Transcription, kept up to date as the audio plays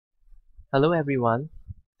Hello everyone.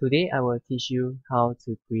 Today I will teach you how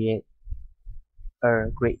to create a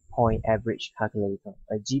grade point average calculator,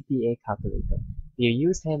 a GPA calculator. We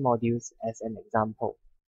use 10 modules as an example.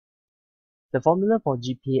 The formula for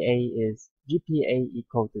GPA is GPA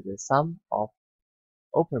equal to the sum of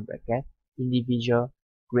open bracket individual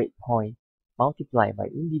grade point multiplied by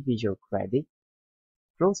individual credit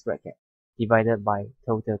close bracket divided by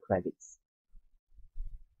total credits.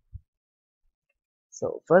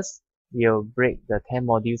 So first, we'll break the 10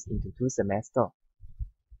 modules into 2 semesters.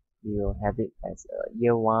 We will have it as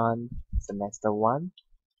year 1, semester 1.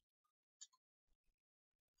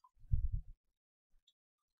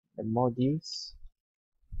 The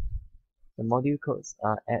module codes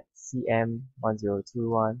are at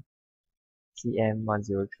CM1021,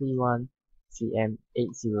 CM1031,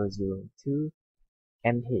 CM8002,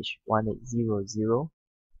 MH1800,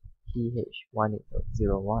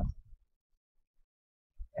 PH1801.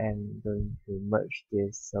 And I'm going to merge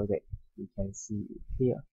this so that you can see it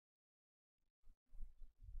clear.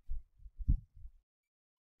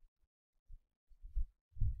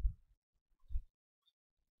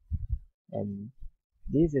 And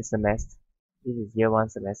this is year 1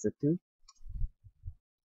 semester 2.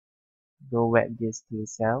 Go wet these 2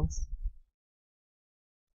 cells.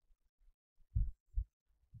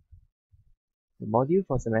 The module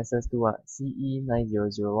for semesters 2 are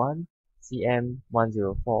CE9001,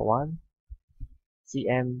 CM1041,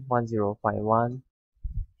 CM1051,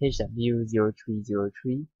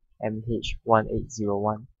 HW0303,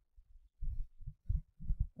 MH1801.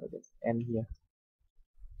 So there's M here.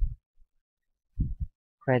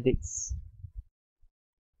 Credits.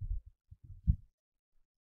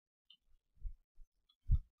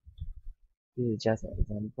 This is just an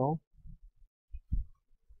example.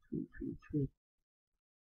 333.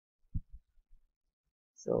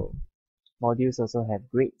 So modules also have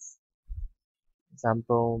grades.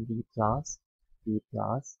 Example B+,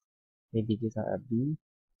 maybe these are a B,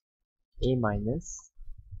 A-,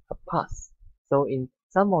 a pass. So in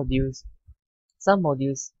some modules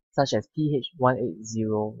such as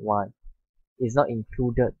PH1801 is not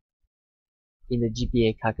included in the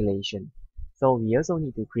GPA calculation. So we also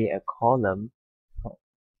need to create a column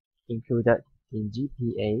included in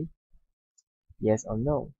GPA, yes or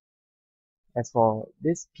no. As for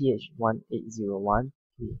this PH1801,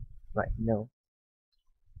 we write no.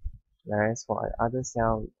 Whereas for other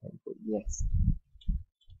cell, we can put yes.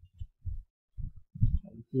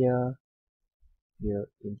 And here, we'll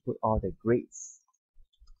input all the grades.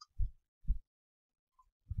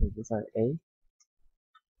 So this is A.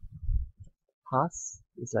 Pass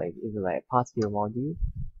is like a pass fail module.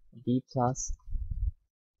 B+,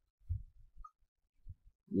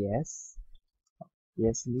 yes.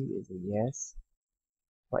 Yesly is a yes.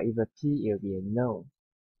 But if a P, it will be a no.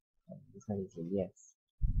 And this one is a yes.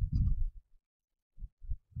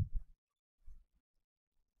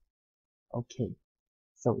 Okay.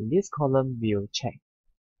 So in this column, we'll check.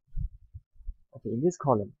 Okay, in this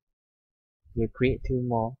column, we'll create 2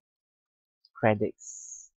 more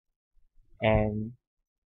credits and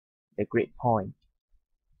the grade point.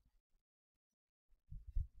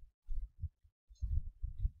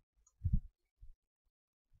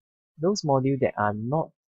 Those modules that are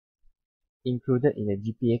not included in the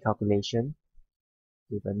GPA calculation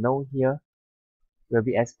with a no here will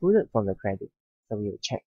be excluded from the credit. So we will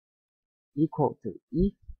check equal to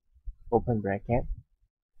if open bracket.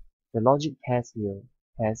 The logic test will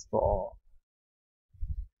test for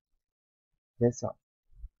this one.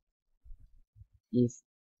 Is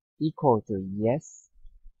equal to yes.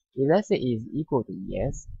 If let's say it is equal to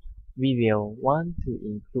yes, we will want to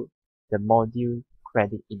include the module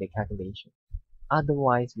credit in the calculation.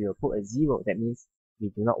 Otherwise, we will put a 0. That means we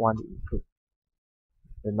do not want to include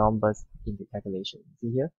the numbers in the calculation.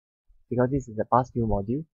 See here? Because this is a pass-fail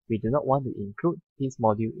module, we do not want to include this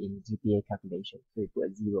module in GPA calculation. So we put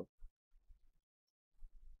a 0.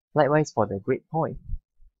 Likewise for the grade point.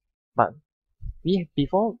 But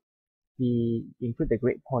before we include the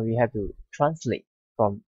grade point, we have to translate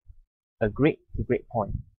from a grade to grade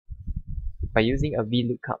point by using a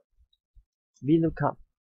VLOOKUP.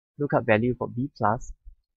 Lookup value for B+,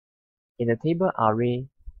 in the table array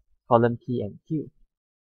column P and Q,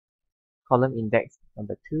 column index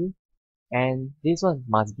number 2, and this one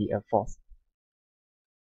must be a false.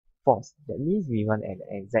 That means we want an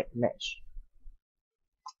exact match.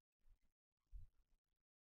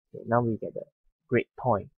 Okay, now we get the grade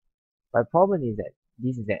point. But the problem is that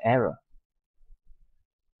this is an error.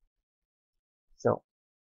 So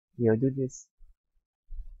we'll do this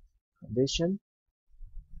condition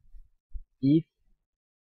if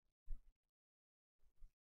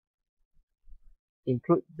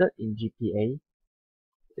included in GPA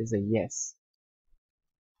is a yes.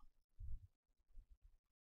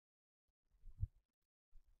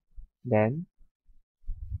 Then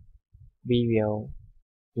we will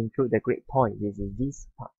include the grade point, which is this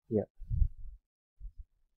part here.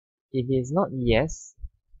 If it is not yes,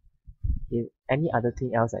 if any other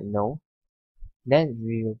thing else like no, then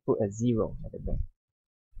we will put a 0 at the back.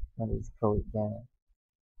 Now let's close it down.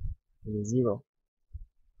 It is 0.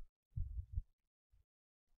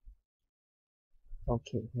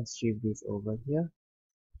 Okay, let's shift this over here.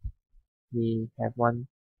 We have one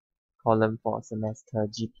column for semester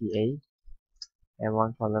GPA and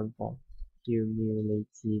one column for cumulative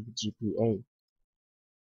GPA.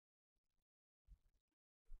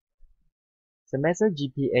 Semester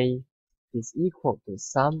GPA is equal to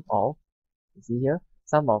sum of, you see here,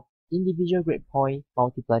 sum of individual grade point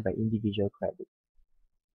multiplied by individual credit.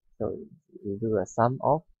 So we do a sum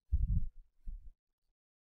of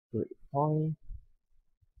grade point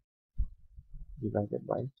divided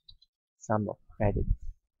by sum of credit.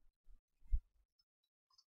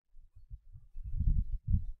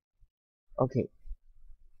 Okay,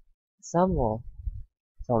 sum of,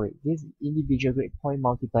 this individual grade point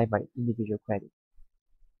multiplied by individual credit.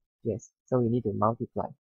 Yes, so we need to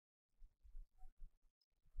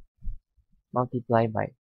multiply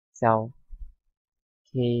by cell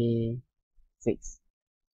K6.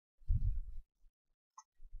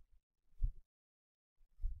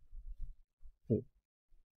 Okay,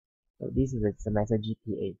 so this is the semester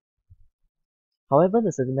GPA. However,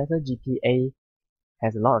 the semester GPA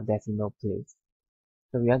has a lot of decimal place,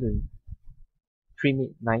 so we have to trim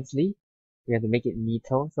it nicely. We have to make it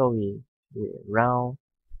neater, so we round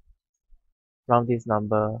this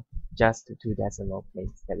number just to 2 decimal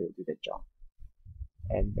places. That will do the job,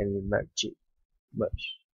 and then we merge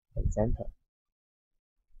and center.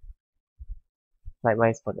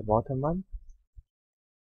 Likewise for the bottom one,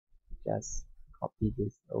 just copy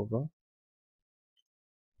this over.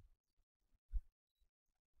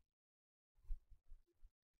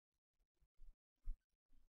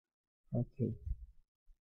 Okay.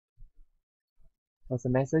 For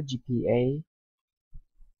semester GPA,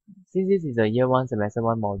 since this is a year 1 semester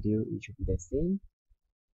 1 module, it should be the same.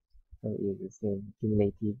 So it is the same.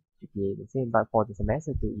 Cumulative GPA the same, but for the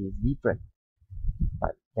semester 2 it is different.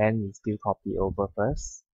 But then we still copy over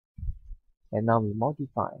first. And now we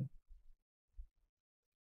modify.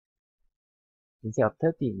 Instead of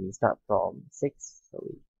 13, we start from 6. So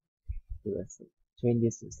we do a 6. Change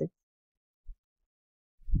this to 6.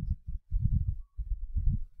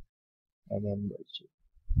 And then merge it.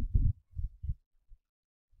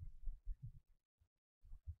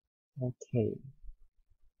 Okay.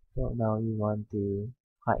 So now we want to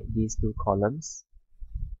hide these 2 columns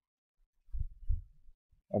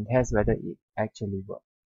and test whether it actually works.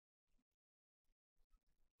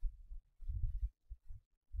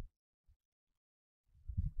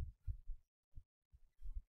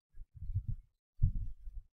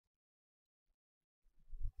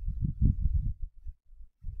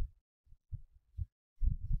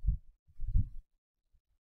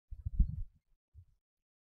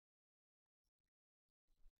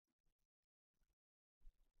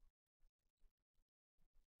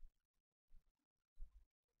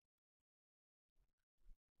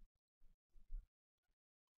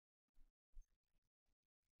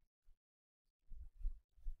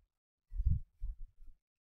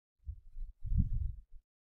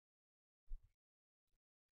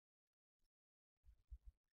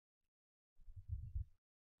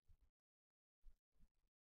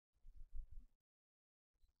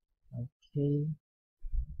 Okay,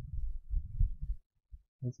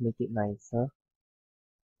 let's make it nicer.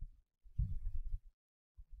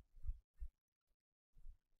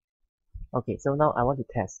 Okay, so now I want to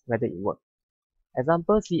test whether it works.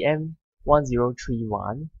 Example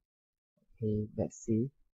CM1031. Okay, let's see.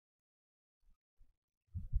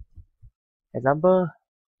 Example,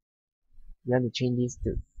 we want to change this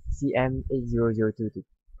to CM8002 to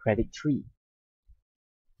credit 3.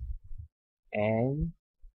 And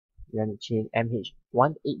we want to change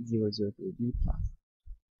MH18002 to B+.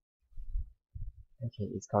 Okay,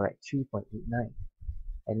 it's correct, 3.89.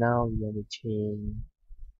 And now we want to change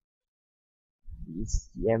this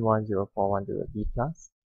CM1041 to a B+.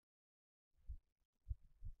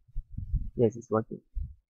 Yes, it's working.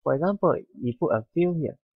 For example, we put a field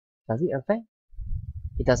here. Does it affect?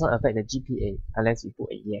 It does not affect the GPA unless we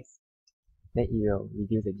put a yes. Then it will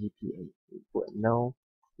reduce the GPA. We put a no,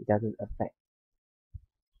 it doesn't affect.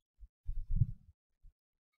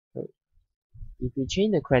 So if we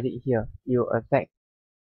change the credit here, it will affect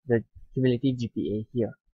the cumulative GPA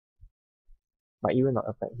here. but it will not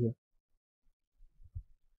affect here.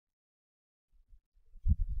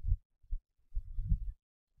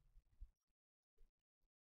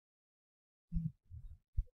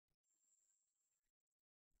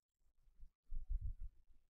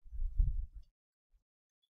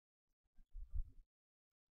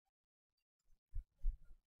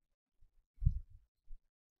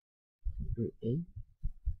 Grade A.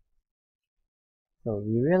 So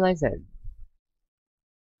we realize that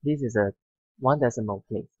this is a 1 decimal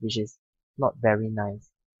place, which is not very nice.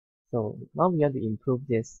 So now we want to improve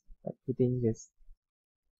this by putting this,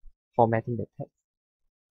 formatting the text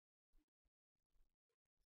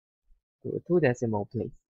to a 2 decimal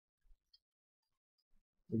place.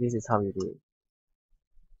 So this is how you do it.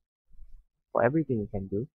 For everything you can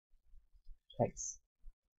do, text.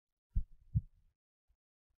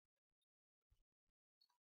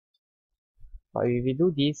 But if we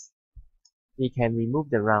do this, we can remove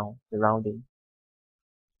the rounding,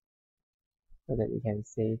 so that we can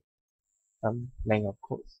save some length of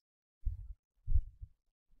codes.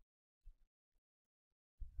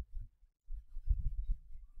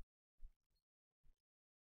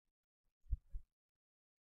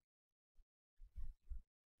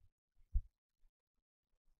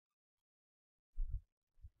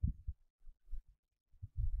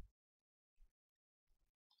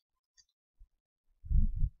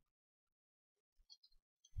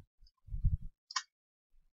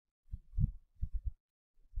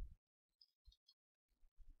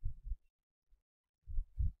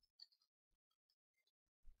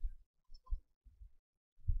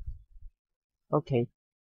 Okay,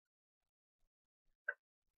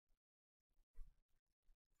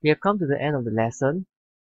 we have come to the end of the lesson.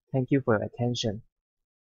 Thank you for your attention.